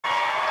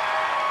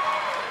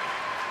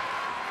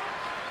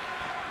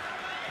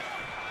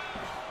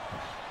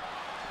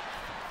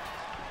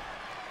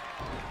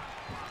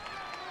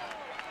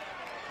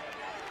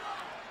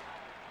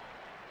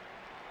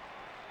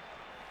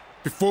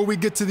Before we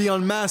get to the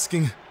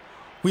unmasking,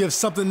 we have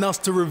something else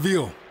to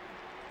reveal.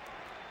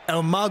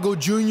 El Mago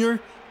Jr.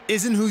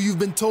 isn't who you've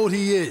been told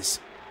he is.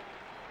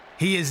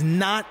 He is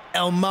not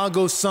El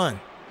Mago's son,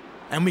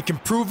 and we can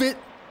prove it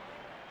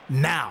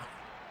now.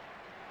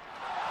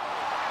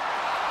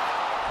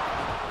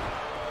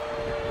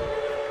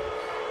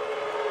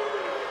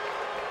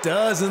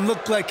 Doesn't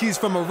look like he's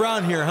from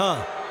around here,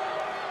 huh?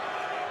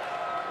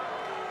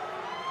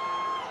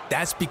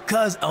 That's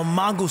because El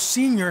Mago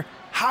Sr.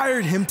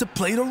 hired him to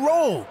play the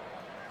role.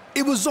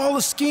 It was all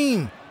a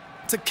scheme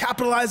to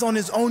capitalize on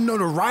his own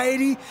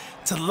notoriety,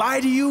 to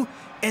lie to you,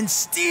 and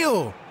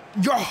steal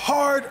your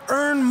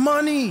hard-earned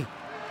money.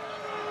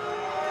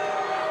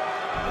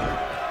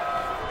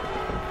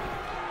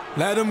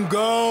 Let him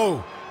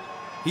go.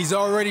 He's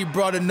already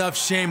brought enough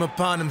shame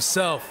upon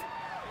himself.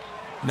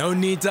 No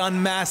need to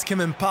unmask him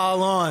and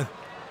pile on.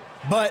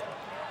 But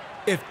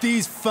if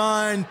these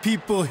fine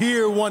people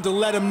here want to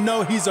let him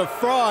know he's a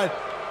fraud,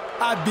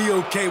 I'd be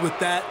okay with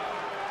that.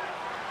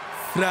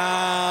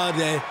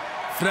 Fraude,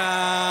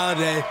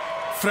 fraude,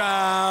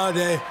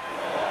 fraude.